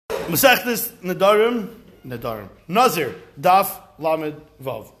Masechtas Nadarim, Nazir, Daf Lamed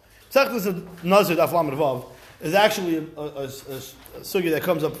Vav. Masechtas Nazir, Daf Lamed Vav is actually a sugya that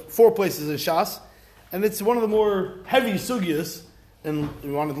comes up 4 places in Shas, and it's one of the more heavy sugyas, and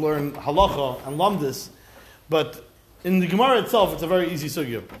we wanted to learn halacha and lamdis, but in the Gemara itself, it's a very easy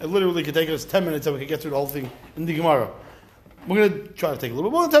sugya. It literally could take us 10 minutes and we could get through the whole thing in the Gemara. We're going to try to take a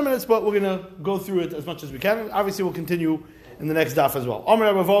little bit more than 10 minutes, but we're going to go through it as much as we can, and obviously we'll continue in the next daf as well.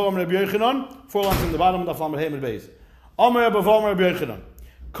 Amar Rabbi Vo, Amar Rabbi Yochanan, 4 lines in the bottom, daf Lamed Hey and Beis. Amar Rabbi Vo, Amar Rabbi Yochanan,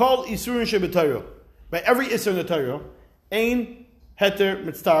 Kol Isurin Shebetayro. By every Isser in the Torah, Ein Heter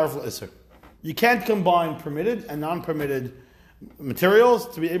Mitztaref L'Isser. You can't combine permitted and non-permitted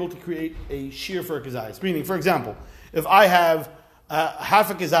materials to be able to create a shear for a kazayas. Meaning, for example, if I have half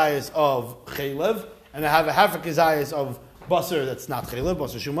a kazayas of chaylev and I have a half a kazayas of basar that's not chaylev,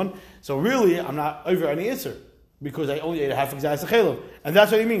 basar shuman, so really I'm not over any isser because I only ate a half a kazayas of chaylev. And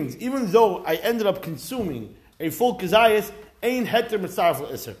that's what he means. Even though I ended up consuming a full kazayas, ein heter mitzaref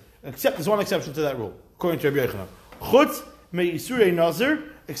l'isser. Except there's one exception to that rule, according to Rabbi Yochanan. Chutz me isurei nazir,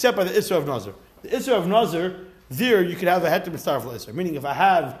 except by the isser of nazir. The isser of nazir, there you could have a heter mitzaref l'isser. Meaning if I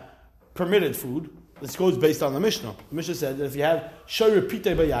have permitted food, this goes based on the Mishnah. The Mishnah said that if you have shoyer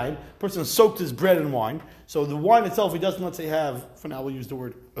pitei bayayin, person soaked his bread in wine, so the wine itself, he doesn't, let's say, have, for now we'll use the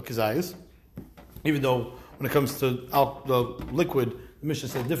word a kazayas, even though when it comes to the liquid, the Mishnah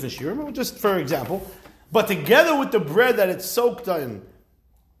said different shear, but just for example. But together with the bread that it's soaked in,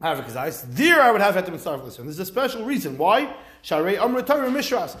 have a kazayas, there I would have heter mitzaref l'isser. There's a special reason. Why? Sharei amr Torah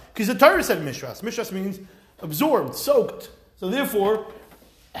mishras. Because the Torah said mishras. Mishras means absorbed, soaked. So therefore,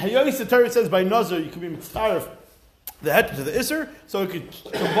 Hayos, the Torah says by Nazar you can be mitzaref the heter to the isser, so it could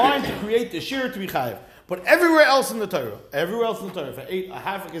combine to create the shear to be chayiv. But everywhere else in the Torah, if I ate a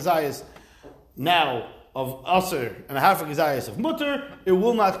half a kazayas now of aser and a half a kazayas of mutter, it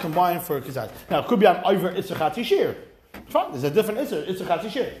will not combine for a kazayas. Now it could be on over isser chatzi shear. Fine, there's a different isser chatzi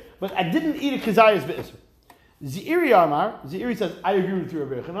shear. But I didn't eat a kazayas be'isser. Ziri says, I agree with you,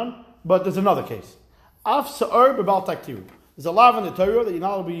 Rabbi Yochanan, but there's another case. Af sa'ar b'bal taktiru. There's a law in the Torah that you're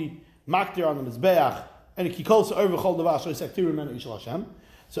not going to be maktir on the Mizbeach, and if you call Sa'ar v'chol davar shlo yisaktiru menu Yishal Hashem.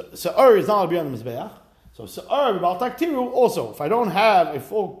 So Sa'ar is not going to be on the Mizbeach. So Sa'ar v'bal taktiru also, if I don't have a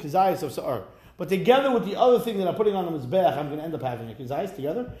full kazayas of Sa'ar, but together with the other thing that I'm putting on the Mizbeach, I'm going to end up having a kazayas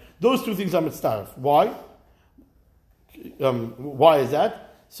together. Those two things are mitztaref. Why? Why is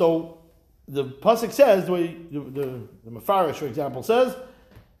that? So the pasuk says, the way the Mefarish, for example, says,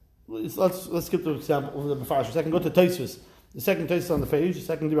 let's skip the example of the Mefarish for a second, go to Tosfos. The second text on the page, the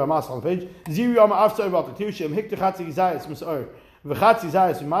second Dibra Mas on the page. Ziri Yama Afsar about the Tirshem Hikta Chatzi Zayas Misar V'Chatzi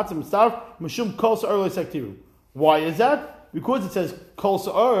Zayas V'Matzim Mitzarf Mishum Kol Sa'ar Lo Sektiru. Why is that? Because it says Kol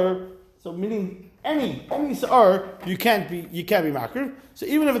Sa'ar, so meaning any Sa'ar you can't be makriv. So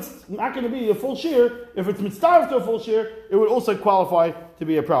even if it's not going to be a full shear, if it's mitzarf to a full shear, it would also qualify to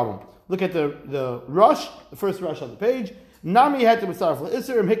be a problem. Look at the rush, the first rush on the page. Nami had to mitzarf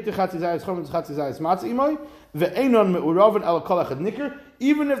l'isser Hikta Chatzi Zayas Chom Chatzi Zayas Matz Imoy. Even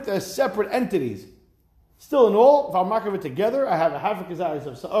if they're separate entities, still in all, if I'm making it together, I have a half a kazayas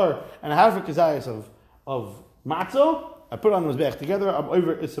of sa'ar and a half a kazayas of matzo. I put on those back together. I'm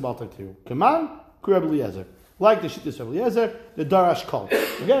over isabal taktiru. Kaman kurab Eliezer, like the shittus of Eliezer, the darash kol.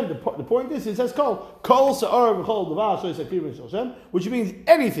 Again, the point is, it says kol sa'ar v'chol davar shlo yisaktiru menu Yishal Hashem, which means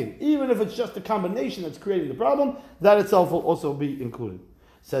anything, even if it's just a combination that's creating the problem, that itself will also be included.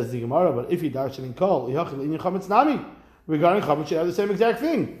 Says the Gemara, but if you darshan in kol, chametz nami. Regarding chametz, you have the same exact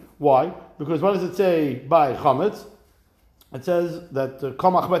thing. Why? Because what does it say by chametz? It says that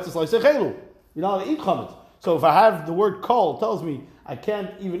kol machmetz is like sechelu. You're not allowed to eat chametz. So if I have the word kol, tells me I can't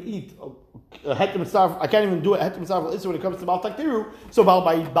even eat a heter mitzaref. I can't even do a heter mitzaref l'isser when it comes to bal taktiru. So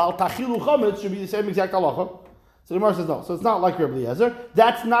by bal tachilu chametz should be the same exact halacha. So the Gemara says no. So it's not like Rabbi Eliezer.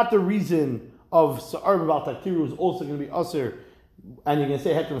 That's not the reason of sa'ar bal taktiru is also going to be aser. And you're going to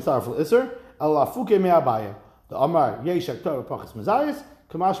say heter mitzaref l'isser. Alafuke me'abaya. The Amar yesh aktor pachas mezayis.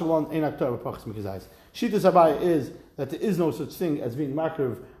 Kamash v'lon ein aktor pachas mekazayis. Shittas Abaya is that there is no such thing as being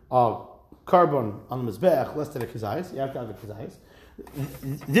makriv of carbon on the mizbeach less than a kazayis. You have to have a kazayis.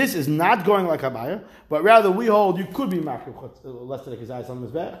 This is not going like Abaya, but rather we hold you could be makriv less than a kazayis on the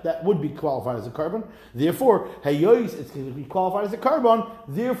mizbeach. That would be qualified as a carbon. Therefore, hayois it's going to be qualified as a carbon.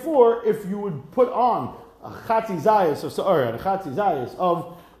 Therefore, if you would put on a chatzi zayis of sa'ar and a chatzi zayis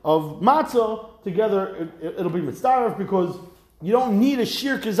of matzah together, it'll be mitzdaref because you don't need a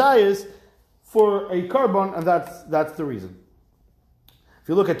sheer kazayis for a carbon, and that's the reason. If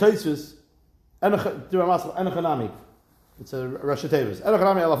you look at Tosfos, enochanami, it's a Rashi Tevis.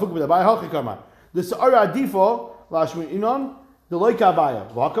 Enochanami alafuk b'dabai halchikamar. The sa'ar adifo lashmi inon The loika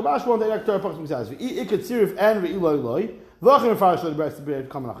abaya. V'hakabash one day nektar apachas mikzayis. V'i ikat sirif and v'i loy loy. V'achin farish loy b'reis t'b'reis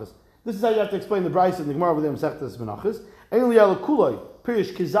kamanachas. This is how you have to explain the Bryce in the Gemara with them Sechtas Menachas. Ein liyal kuloi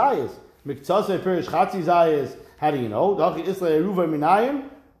pirish kizayis miktzasei pirish chatzi zayis. How do you know? Dachi islay eruva minayim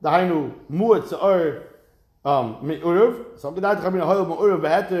dahainu muat se'or me'uruv. So I'm going to have a hoil me'uruv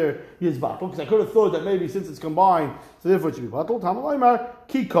beheter yizbatel, because I could have thought that maybe since it's combined, so therefore it should be batel. Tamalaymar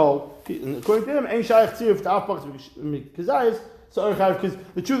kiko. According to him, ein shayach tzirif ta'afpach kizayis se'or chayiv. Because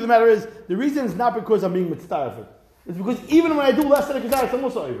the truth of the matter is, the reason is not because I'm being mitzvah. It's because even when I do less than a kizayis, I'm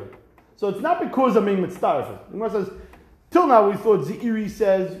also over. So it's not because I'm being mitzvah. The Gemara says, till now we thought Zeiri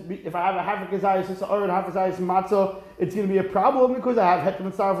says, if I have a half a kazayis or half a kazayis matzah, it's going to be a problem because I have heter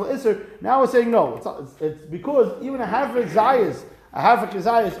mitzvah l'isser. Now we're saying no. It's because even a half a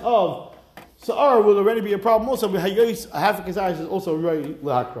kazayis of sa'ar will already be a problem. Also, a half a kazayis is also already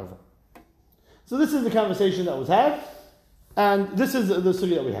l'hakrava. So this is the conversation that was had, and this is the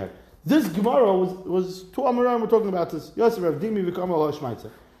sugya that we have. This Gemara was two Amoraim. We're talking about this. Yosef Rav Dimi v'kamal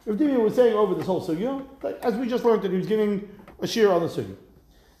ha'shmaitzer. Rav Dimi was saying over this whole sugya, as we just learned that he was giving a shir on the sugya.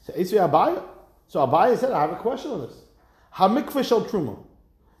 So Abaye said, I have a question on this. Ha-mikveh shel truma.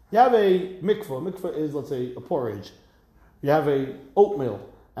 You have a mikveh. Mikveh is, let's say, a porridge. You have a oatmeal,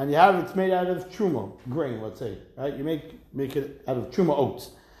 and it's made out of truma, grain, let's say. Right? You make it out of truma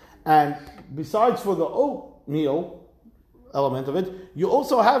oats. And besides for the oatmeal element of it, you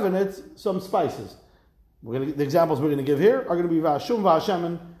also have in it some spices. The examples we're going to give here are going to be v'ashum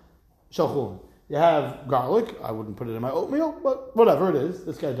v'ashemen shalchun. You have garlic. I wouldn't put it in my oatmeal, but whatever it is,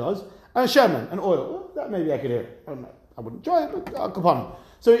 this guy does. And shemen and oil. Well, that maybe I could hear. I wouldn't try it, but kapanim.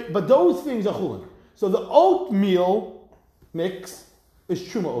 So, but those things are chulin. So the oatmeal mix is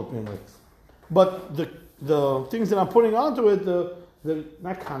truma oatmeal mix. But the things that I'm putting onto it, the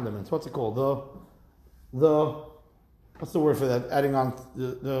not condiments. What's it called? The what's the word for that? Adding on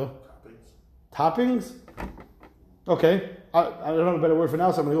the toppings. Okay, I don't have a better word for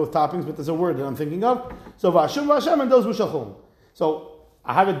now, so I'm going to go with toppings, but there's a word that I'm thinking of. So v'ashum v'ashem and those v'shachum. So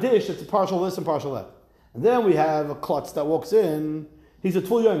I have a dish that's a partial this and partial that. And then we have a klutz that walks in. He's a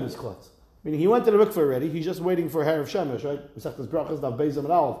tvul yom, this klutz. Meaning he went to the mikveh already, he's just waiting for Harav Shemesh, right? Mesechtas Brachos, Dav Beis Amud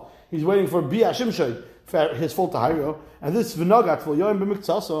Aleph. He's waiting for Bia Shimshai, for his full tahiro. And this v'nagat tvul yom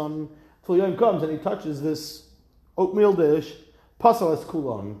b'miktzas, tvul yom comes and he touches this oatmeal dish, pasal es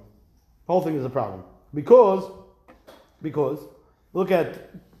kulon. The whole thing is a problem. Because look at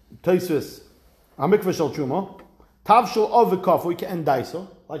Tosfos, Hamikveh Shel Truma, Tav Shel Avikafu, Ke'en Daiso,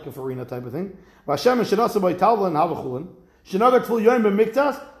 like a farina type of thing. Vashem Shenasa By Talva and Havachulin, Shenagat Tvul Yom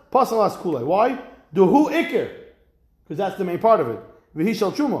B'Miktas, Pasal As Kulei. Why? Duhu Iker, because that's the main part of it. V'Hi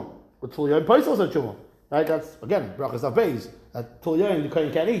Shel Truma, with Tvul Yom Paisal Shel Truma. Right? That's again Brachas Av Beis. That Tvul Yom you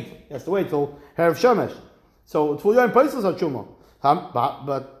can't eat. You have to wait till Harav Shemesh. So Tvul Yom Paisal Shel Truma.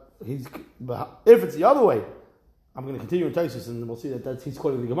 But if it's the other way, I'm going to continue in Tosfos and we'll see that he's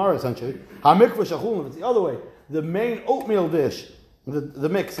quoting the Gemara essentially. Ha-mikveh shachulin, if it's the other way, the main oatmeal dish, the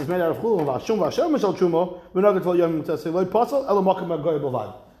mix is made out of chulin, v'ashum v'ashem shel truma, v'nagat v'al yom mutasei loy pasal, elo makom ha'goy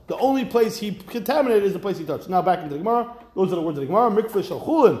b'vad. The only place he contaminated is the place he touched. Now back into the Gemara, those are the words of the Gemara, mikveh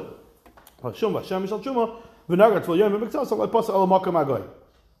shachulin, v'ashum v'ashem shel truma, v'nagat v'al yom mutasei loy pasal, elo makom ha'goy.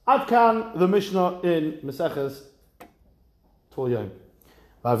 Ad kan the Mishnah in Meseches Tvul Yom.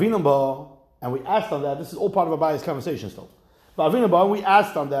 V'avinam ba, and we asked on that, this is all part of Abaye's conversation still. V'avinam ba, we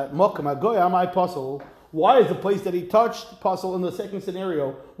asked on that, makom ha'goy amai pasal, why is the place that he touched pasal in the second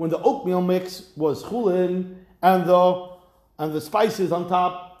scenario when the oatmeal mix was chulin and the spices on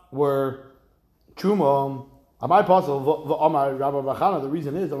top were truma? Amai pasal v'amar Rabbi Bachana. The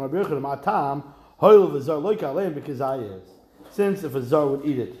reason is Amar Birchad Matam hoil v'zar loika aleim b'kizayis. Since if a zar would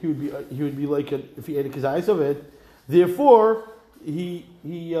eat it, he would be like it if he ate a kizayis of it. Therefore, he's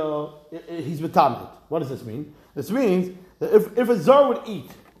metamed. What does this mean? This means that if a zar would eat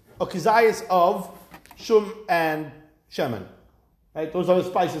a kizayis of shum and shemen, right? Those are the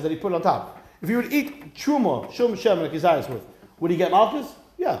spices that he put on top. If he would eat truma, shum, shemen, and kizayis with, would he get malchus?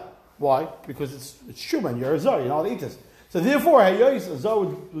 Yeah. Why? Because it's shuman. You're a zar. You're not allowed to eat this. So therefore, a zar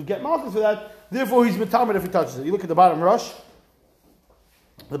would get malchus for that. Therefore, he's metamed if he touches it. You look at the bottom rush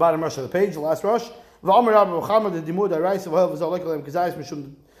of the page, the last rush. V'amar Rabbi Muhammad the dimud ha'rais of ha'el v'zal lekalem kizayis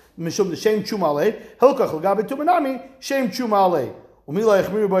mishum the shem truma alei hilkach l'gabe tumanami shem truma alei umila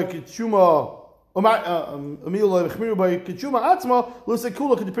yechmiru by kitchuma umila yechmiru by kitchuma atzma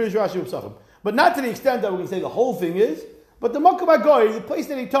l'sekula k'depirish Rashi v'psachim. But not to the extent that we're going to say the whole thing is. But the makom ha'goy, the place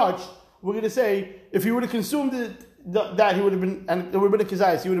that he touched, we're going to say if he would have consumed that he would have been, and it would have been a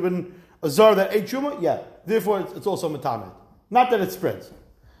kizayis, he would have been a zar that ate truma. Yeah. Therefore, it's also metamed. Not that it spreads.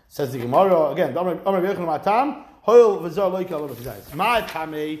 Says the Gemara again. Hoil v'zar loika olav kizayis. My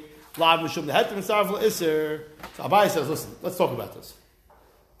tamei lav mishum the hetem sarf iser. So Abai says, listen, let's talk about this.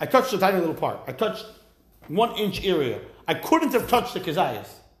 I touched a tiny little part. I touched 1 inch area. I couldn't have touched the kizayis.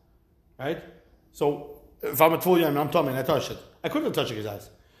 Right? So if I'm a Tvul Yom, I'm tummy and I touched it. I couldn't have touched the kizayis.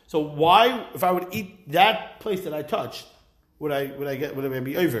 So why, if I would eat that place that I touched, would I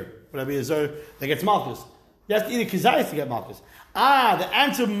be over? Would I be a zer that gets malchus? You have to eat a kizayis to get malchus. The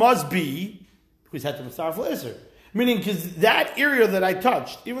answer must be because hetem sarf iser. Meaning, because that area that I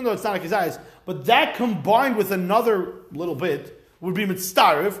touched, even though it's not a kizayis, but that combined with another little bit would be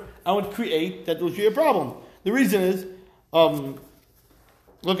mitzaref and would create a problem. The reason is,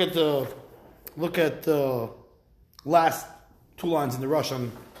 look at the last 2 lines in the Rush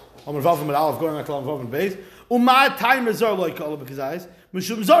on Amar Vav and Aleph going back to Amar Vav and Beis. Uma time azar like all of kizayis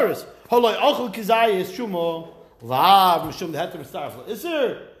mishum zaris holoi ochel kizayis shumo lav mishum the heter mitzaref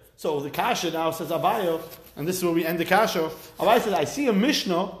iser. So the kasha now says Abayo, and this is where we end the kasha. Abayo says, I see a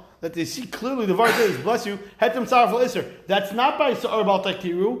Mishnah that they see clearly the Var days, bless you, hetem sarf iser. That's not by Sa'ar Bal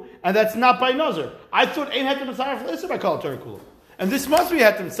Takiru, and that's not by Nazar. I thought ain't hetem sarf iser by Kal Terakula. And this must be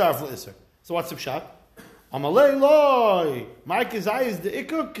hetem sarf iser. So what's the pshat? Amalei loy. My kizai is the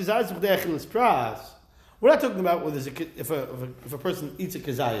ikuk, kizai is the achilas pras. We're not talking about whether if a person eats a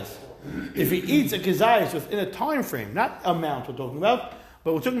kizayis. If he eats a kizayis within a time frame, not amount we're talking about,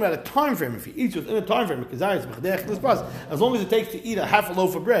 but we're talking about a time frame. If he eats within a time frame, as long as it takes to eat a half a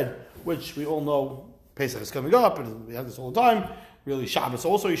loaf of bread, which we all know Pesach is coming up, and we have this all the time. Really, Shabbos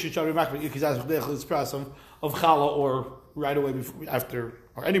also you should try to make of challah or right away after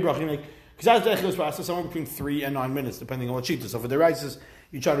or any bracha you make. Somewhere between 3 and 9 minutes, depending on what sheet. So for the rices,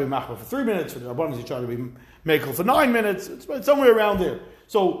 you try to be machmir for 3 minutes. For the rabbanos, you try to be mekel for 9 minutes. It's somewhere around there.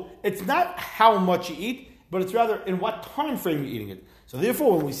 So it's not how much you eat, but it's rather in what time frame you're eating it. So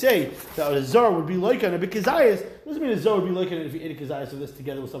therefore, when we say that a zar would be like a kizayis, doesn't mean a zar would be like it if you ate a kizayis of this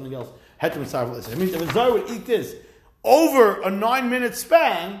together with something else. It means if a zar would eat this over a 9-minute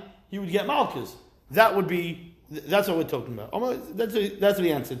span, he would get malchus. That's what we're talking about. That's what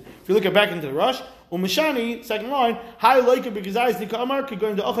he answered. If you look back into the Rush, Umashani, second line, Hi like a kizayis nikamar could go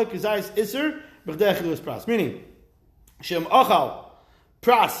into ocha kizayis iser b'chdei pras. Meaning, shem ochal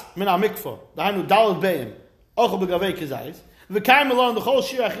pras min amikfa dahanu dalad beim ochal b'gavei kizayis. The kaim along the whole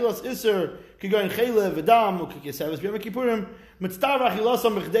shir achilas iser could go in chaylev v'dam ukikiseves b'yom kippurim mitztav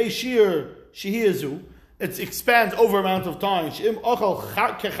achilasam b'chdei shir shehiazu. It expands over amount of time. Shem ochal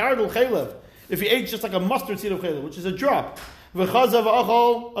kechardul chaylev. If he ate just like a mustard seed of chaylev, which is a drop. V'chazav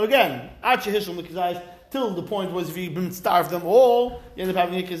ochal again at shehishel mikizayis till the point was if he been starved them all, you end up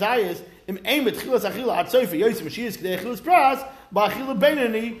having a kizayis. Im aimet chilas achila at soifa yosim mashias k'dei achilas pras ba'achila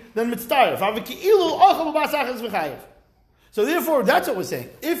beinani then mitztaref. Aviki'ilu ochal b'basachas v'chayev. So therefore, that's what we're saying.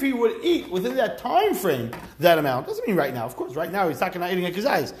 If he would eat within that time frame, that amount, doesn't mean right now. Of course, right now he's not eating a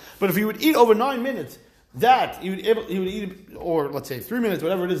kizayis. But if he would eat over 9 minutes, that he would eat, or let's say 3 minutes,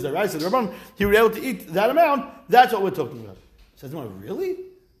 whatever it is, the rice of the Rabban, he would be able to eat that amount. That's what we're talking about. Says, no, really?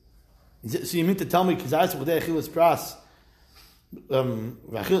 So you mean to tell me kizayis b'dei achilas pras,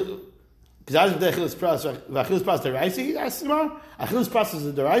 kizayis b'dei achilas pras, v'achilas pras deraisa? He asks tomorrow. Achilas pras is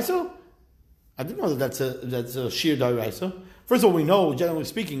a deraisa? I didn't know that's a shir deraisa. First of all, we know, generally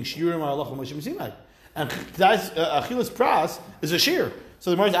speaking, shiurim halacha Moshe Sinai, and achilas pras is a shir.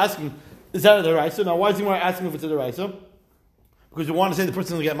 So the Gemara is asking, is that a deraisa? Now, why is the Gemara asking if it's a deraisa? Because we want to say the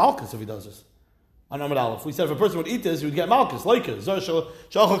person will get malchus if he does this. On Amud Aleph, we said if a person would eat this, he would get malchus, loika, zor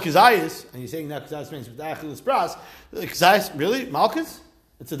shalcha kizayis, and you're saying that kizayis means with achilas pras. Kizayis, really? Malchus?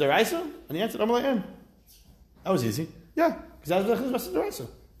 It's a deraisa? And he answered, Amalayim. That was easy. Yeah, kizayis achilas pras is a deraisa. You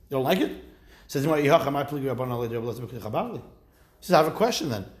don't like it? Says, he says, I have a question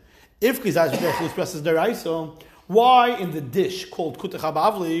then. If kizayis achilas pras is deraisa, why in the dish called kutach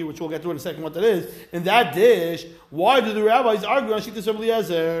habavli, which we'll get to in a second what that is, in that dish, why do the rabbis argue on Shittas Rabbi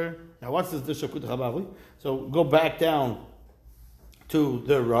Eliezer? Now, what's this dish of kutach habavli? So go back down to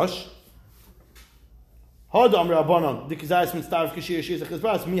the Rush. Hadam Rabbanon, the kizayis min stav kishir shir zechis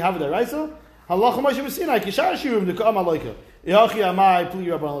pras mi have the raisa. Halacha Moshe Sinai kishar shirim the ka'am aloika. Ihachi amai pli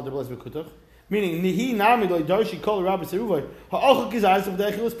Rabbanon the blessed kutach. Meaning nihi nami lo darshi kol rabbi seruvay ha'ocha kizayis of the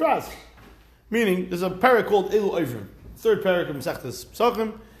achilas pras. Meaning, there's a parak called Elu Oivrim. Third parak of Masechtas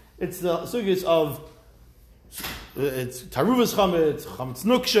Pesachim. It's the sugis of it's Taruvas Chametz, Chametz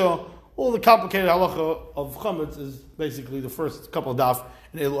Nuksha. All the complicated halacha of Chametz is basically the first couple of daf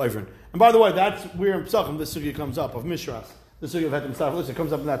in Elu Oivrim. And by the way, that's where in Pesachim this sugya comes up of Mishras. The sugya of Hetem Sarf Lisa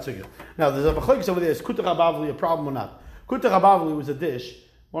comes up in that sugya. Now, there's a machlokes over there. Is Kutach HaBavli a problem or not? Kutach HaBavli was a dish,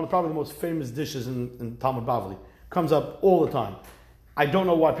 one of probably the most famous dishes in Talmud Bavli. Comes up all the time. I don't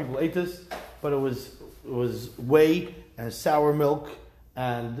know why people ate this. But it was whey and sour milk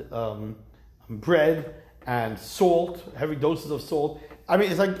and bread and salt, heavy doses of salt. I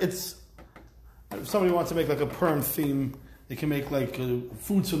mean, it's if somebody wants to make like a Purim theme, they can make like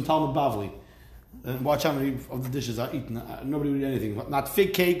foods from Talmud Bavli. And watch how many of the dishes are eaten. Nobody would eat anything. Not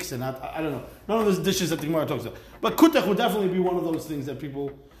fig cakes and not, I don't know. None of those dishes that the Gemara talks about. But kutach would definitely be one of those things that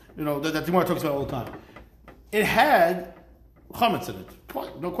people, that the Gemara talks about all the time. It had chametz in it.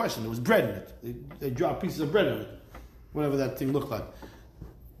 No question. There was bread in it. They dropped pieces of bread in it. Whatever that thing looked like.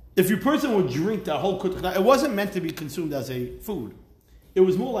 If your person would drink that whole kutach, it wasn't meant to be consumed as a food. It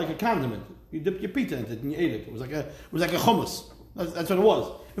was more like a condiment. You dipped your pita in it and you ate it. It was like a hummus. That's what it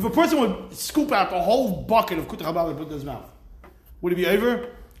was. If a person would scoop out the whole bucket of kutach habab and put it in his mouth, would it be over?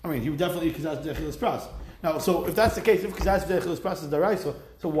 I mean, he would definitely eat kizaz b'dechilas pras. Now, so if that's the case, if kizaz b'dechilas pras is daraisa,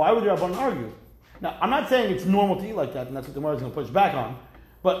 so why would the Rabbanan argue? Now, I'm not saying it's normal to eat like that, and that's what the Gemara is going to push back on,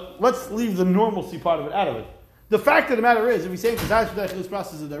 but let's leave the normalcy part of it out of it. The fact of the matter is, if he's saying kizaz b'dechilas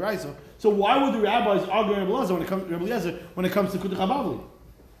pras is a daraisa, so why would the rabbis argue Rabbi Eliezer when it comes to kutach habab?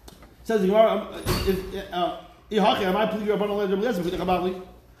 Says the Gemara, am I pleading Rabbanan Eliezer Rabbi Eliezer kutach habab?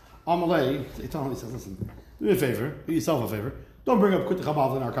 Amalei, he says, listen, do me a favor, do yourself a favor, don't bring up kutach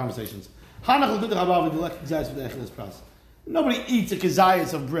habab in our conversations. Nobody eats a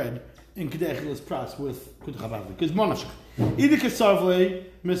kezayis of bread in kedechilas pras with kutach habab because monashach. Either kesavle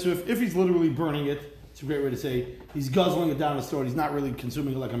misrif, if he's literally burning it, it's a great way to say he's guzzling it down his throat. He's not really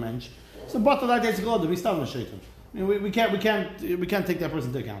consuming it like a mensch. So, but that takes a lot to be starting to shaitan. I mean, we can't take that person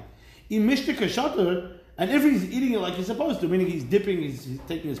into account. And if he's eating it like he's supposed to, meaning he's dipping, he's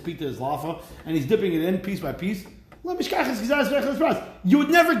taking his pita, his lafa, and he's dipping it in piece by piece, you would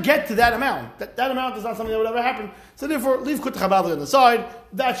never get to that amount. That amount is not something that would ever happen. So therefore, leave kutach habab on the side.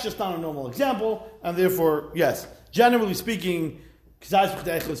 That's just not a normal example. And therefore, yes, generally speaking, kizaz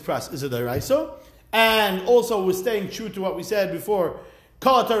b'dechilas pras is a deraisa. And also, we're staying true to what we said before.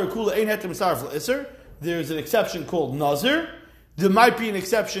 There's an exception called nazir. There might be an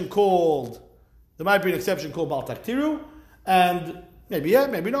exception called Bal Taktiru, and maybe yeah,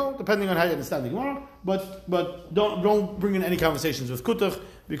 maybe no, depending on how you understand the Gemara. But don't bring in any conversations with kutach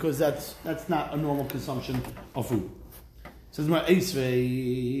because that's not a normal consumption of food. Says my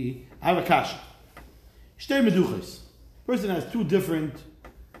Eisvei, I have a kasha. Shtei meduchos. Person has two different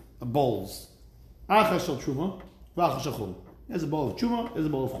bowls. Achas shel truma, v'achas shel chum. He has a bowl of truma, he has a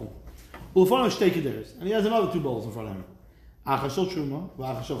bowl of chum. Ulfano shtei kederes, and he has another two bowls in front of him. Achas shel truma,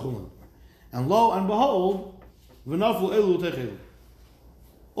 v'achas shel chum. And lo and behold, v'naflu elu techelu.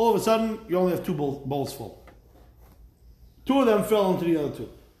 All of a sudden, you only have two bowls full. Two of them fell into the other two.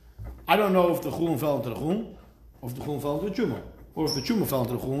 I don't know if the chum fell into the chum, or if the chum fell into the truma, or if the truma fell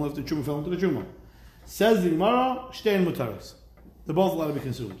into the chum, or if the truma fell into the truma. Says the Gemara, shtein mutaris. They're both allowed to be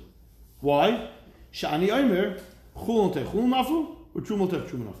consumed. Why? Sha'ani omer, chum tech chum naflu, or truma tech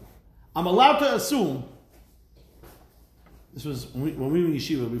truma naflu. I'm allowed to assume. This was when we were in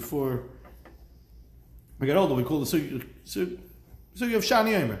yeshiva before we got older. We called the sugi of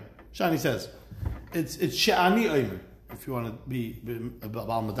Shani Omer. Shani says it's Shani Omer. If you want to be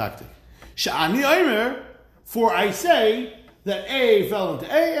Bal Medaktik, Shani Omer. For I say that A fell into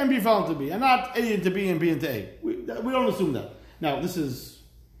A and B fell into B, and not A into B and B into A. We don't assume that. Now this is,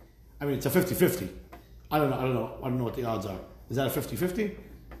 it's a 50-50. I don't know what the odds are. Is that a 50-50?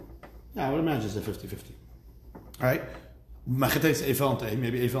 Yeah, I would imagine it's a 50-50. All right. Machetes A fell into A,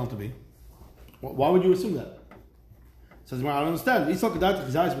 maybe A fell into B. Why would you assume that? Says, well, I don't understand. If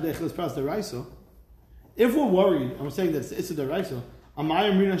we're worried, and we're saying that it's a deraisa,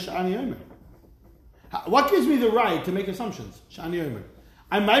 what gives me the right to make assumptions? Shani Omer.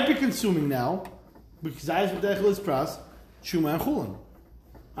 I might be consuming now because I have pras, chuma and chulin.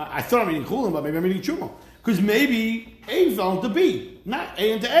 I thought I'm eating chulin, but maybe I'm eating chuma. Because maybe A fell into B, not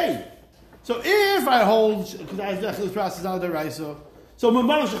A into A. So if I hold kizayis pras is not a deraisa, so I'm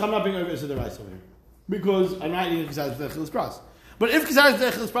not being over a deraisa here because I'm not eating kizayis pras. But if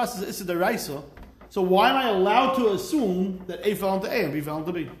kizayis pras is a deraisa, so why am I allowed to assume that A fell into A and B fell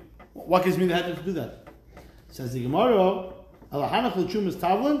into B? What gives me the head to do that? Says the Gemara, Alahanach l'chumas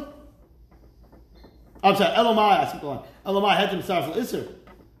tavlin. I'm sorry, Elamai. I skipped the line. Elamai had to misarfel iser.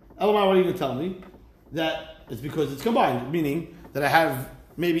 Elamai, what are you going to tell me? That it's because it's combined, meaning that I have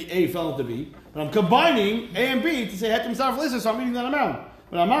maybe A fell into B, but I'm combining A and B to say hetem sarf lisa, so I'm eating that amount.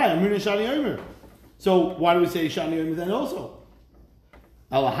 But I'm reading Shani Omer. So why do we say Shani Omer then also?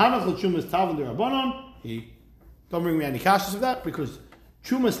 Alahanach l'chumas tavlin derabanan. Don't bring me any kashas of that because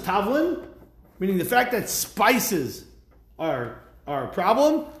chumas tavlin, meaning the fact that spices are a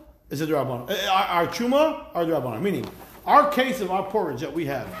problem, is a derabanan. Our chuma are derabanan. Meaning our case of our porridge that we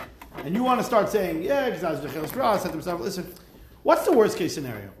have and you want to start saying, yeah, because listen, what's the worst case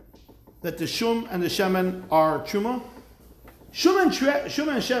scenario? That the shum and the shemen are truma? Shum and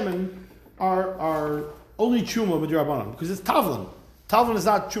shemen are only truma with Rabbanan, because it's tavlin. Tavlin is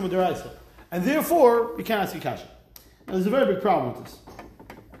not truma deraisa. And therefore, we can't ask you kasha. Now, there's a very big problem with this.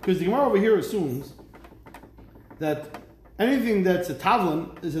 Because the Gemara over here assumes that anything that's a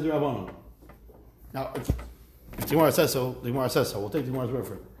tavlin is a Rabbanan. Now, if the Gemara says so, the Gemara says so. We'll take the Gemara's word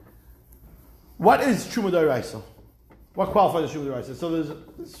for it. What is truma deraisa? What qualifies as truma deraisa? So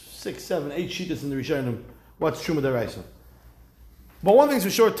there's 6, 7, 8 shittas in the Rishonim. What's truma deraisa? But one thing's for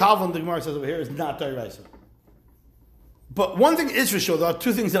sure, tavlin, the Gemara says over here, is not deraisa. But one thing is for sure, there are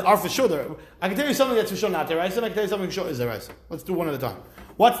two things that are for sure there. I can tell you something that's for sure not deraisa, and I can tell you something for sure is deraisa. Let's do one at a time.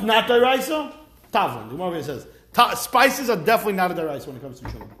 What's not deraisa? Tavlin. The Gemara says, spices are definitely not a deraisa when it comes to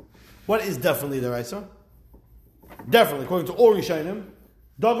truma. What is definitely deraisa? Definitely, according to all Rishonim,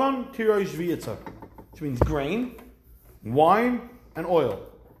 dagan, tirosh, v'yitzah, which means grain, wine, and oil.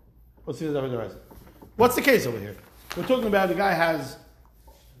 What's the deraisa? What's the case over here? We're talking about the guy has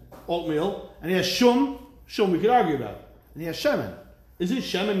oatmeal, and he has shum we could argue about. And he has shemen. Is it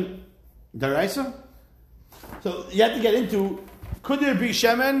shemen deraisa? So you have to get into, could there be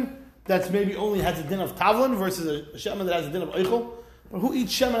shemen that's maybe only has a din of tavlin versus a shemen that has a din of eichel? But who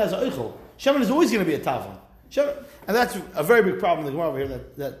eats shemen as a eichel? Shemen is always going to be a tavlin. And that's a very big problem in the Gemara over here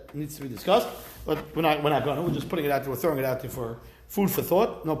that needs to be discussed. But we're not going to. We're just putting it out there. We're throwing it out there for food for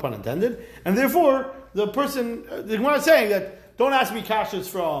thought, no pun intended. And therefore, the Gemara is saying that don't ask me kashas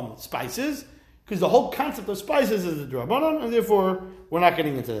from spices, because the whole concept of spices is the drabanan, and therefore we're not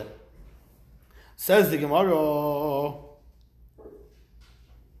getting into that. Says the Gemara.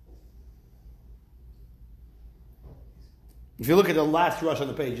 If you look at the last rush on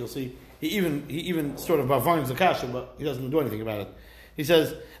the page, you'll see he even sort of varns the kasha, but he doesn't do anything about it. He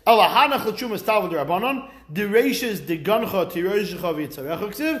says, "Elahanach l'chumas talmud drabanan dereishes degancha tiroshcha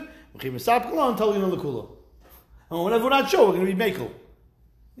v'yitzarecha ksiv v'chimasap kalan talin l'kula." And whenever we're not sure, we're going to be mekel.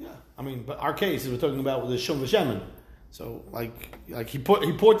 Yeah, I mean, but our case is we're talking about with the shum v'shemen. So, like he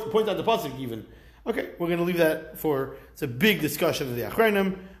points out the pasuk even. Okay, we're going to leave that for. It's a big discussion of the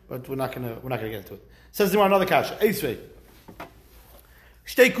achronim, but we're not going to get into it. Says there another kasha. Eisvei.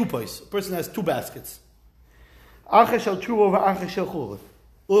 Shtei kupos. A person has 2 baskets. Ache shel tshuva v'ache shel chulin.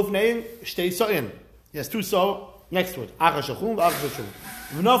 Ufnein shtei sa'in. He has 2 so next to it. Ache shel chulin v'ache shel tshuva.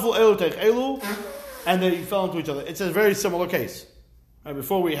 V'nafel elu teich elu, and they fell into each other. It's a very similar case. Right,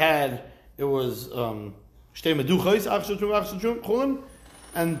 before we had, it was shtei meduchos, ache shel tshuva, ache shel chulin,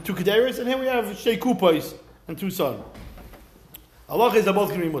 and 2 kederis, and here we have shtei kupos and 2 son. Allah is both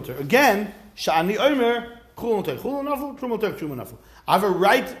going to be mutter. Again, sha'ani omer. I have a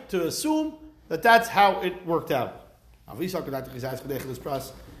right to assume that that's how it worked out. Is the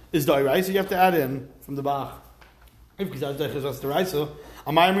so you have to add in from the Bach. If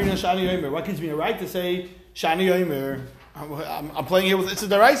what gives me a right to say Shani Yomer? I'm playing here with it's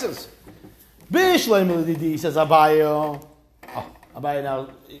the Raisas. He says Abayo. Abayo now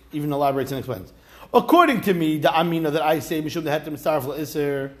even elaborates and explains. According to me, the Amina that I say Mishum the Hetem Starf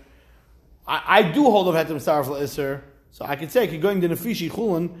Isser. I do hold of Hetem Starf Isser, so I could say going to Nefishi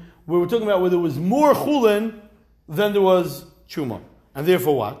Chulin, where we're talking about where there was more Chulin than there was Chuma. And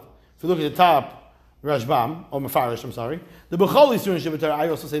therefore what? If you look at the top, Rashbam, or Mefarish, I'm sorry, the Becholi Surin Shabbatar, I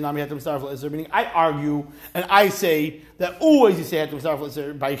also say Nami Hetem Starf Isser, meaning I argue and I say that always you say Hetem Starf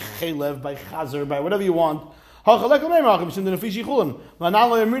Isser by Chelev, by Chazer, by whatever you want. Only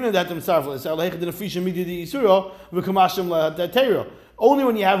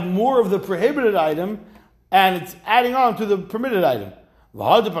when you have more of the prohibited item and it's adding on to the permitted item. We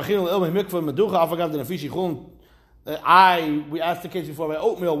asked the case before about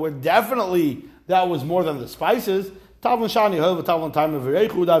oatmeal, where definitely that was more than the spices.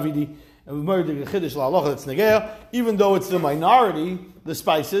 Even though it's the minority, the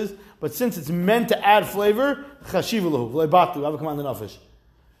spices, but since it's meant to add flavor,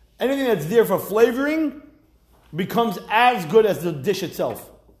 anything that's there for flavoring becomes as good as the dish itself.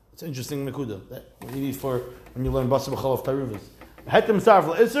 It's interesting nekuda that you need for when you learn basa b'chol of taruvas. Hetem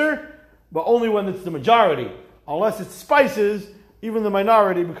sarf la'isr, but only when it's the majority. Unless it's spices, even the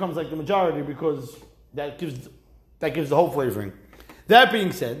minority becomes like the majority because that gives the whole flavoring. That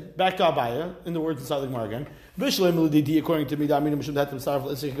being said, back to Abaya, in the words inside the Gemara again, according to me,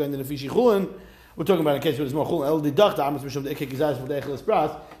 we're talking about a case where there's more chulin.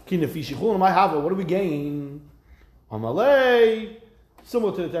 What do we gain? Amalei,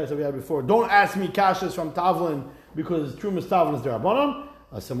 similar to the text that we had before. Don't ask me kashas from Tavlin because Trumas Tavlin is derabanan.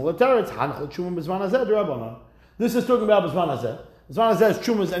 A similar teretz, Hanchel Truma B'zman Hazeh derabanan. This is talking about B'zman Hazeh. Zman says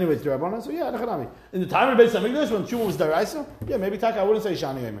Truma is anyways Derabanan, so yeah, Nechanami. In the time of the Beis Hamikdash, when Truma was Deraisa, yeah, maybe Taka, I wouldn't say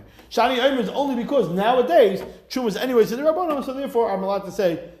Shani Omer. Shani Omer is only because nowadays Truma is anyways Derabanan, so therefore I'm allowed to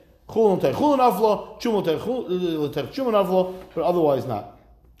say Chulun Tech Chulun Avlo, Truma Tech Truma Avlo, but otherwise not.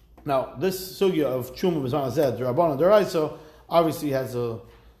 Now, this sugya of Truma B'Zman Hazeh Derabanan Deraisa obviously has a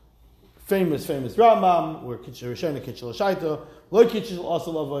famous Rambam where Kitcher Rishayna Kitcher L'Shaita, Lo Kitcher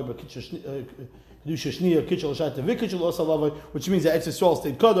L'Asalavai, but Kitcher Kedusha Shniya Kitcher L'Shaita V'Kitcher L'Asalavai, which means that Eretz Yisrael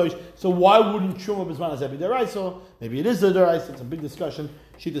stayed Kadosh. So why wouldn't Truma B'Zman Hazeh be Deraisa? Maybe it is the Deraisa. It's a big discussion.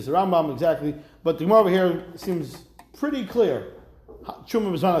 Shittas Rambam exactly, but the Gemara over here seems pretty clear.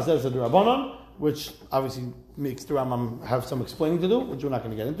 Truma B'Zman Hazeh is a Derabanan, which obviously makes the Rambam have some explaining to do, which we're not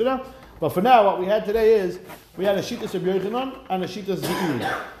going to get into now. But for now, what we had today is we had a Shittas of Yochanan and a Shittas Ze'iri.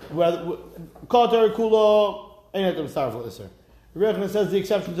 Katar Kula Einet M'Starf L'Isser. Yochanan says the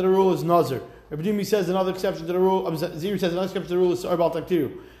exception to the rule is Nazir. Rabbi Dimi says another exception to the rule. Ze'iri says another exception to the rule is Arbal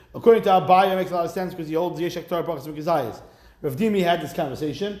Taktiru. According to Abaye, it makes a lot of sense because he holds the Yeshek Torah Pachas V'Kazayas. Rav Dimi had this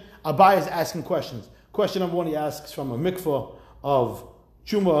conversation. Abaye is asking questions. Question number one, he asks from a mikvah of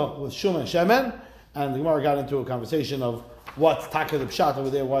Chuma with Shuma and Shemen, and the Gemara got into a conversation of what's Taka the Pshat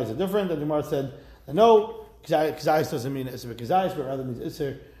over there, why is it different? And the Gemara said, no, Kazayas doesn't mean Isser Kazayas, but rather means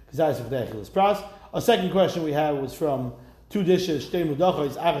Isser Kazayas V'Deichel Pras. A second question we had was from two dishes, Shtei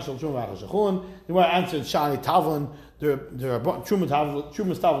Mudachos, Achash Al Chuma, Achash Al Chulun. The Gemara answered Shani Tavlin, Chuma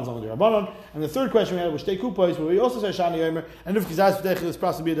Tavlin on the Rabbanon. And the third question we had was Shtei Kupos, where we also say Shani Omer, and if Kazayas V'Deichel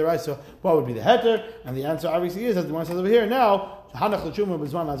Pras would be the Raisa, what would be the Heter? And the answer obviously is, as the one says over here now, Hanach L'Chuma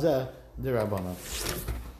B'Zman Hazeh, the Rabbanon.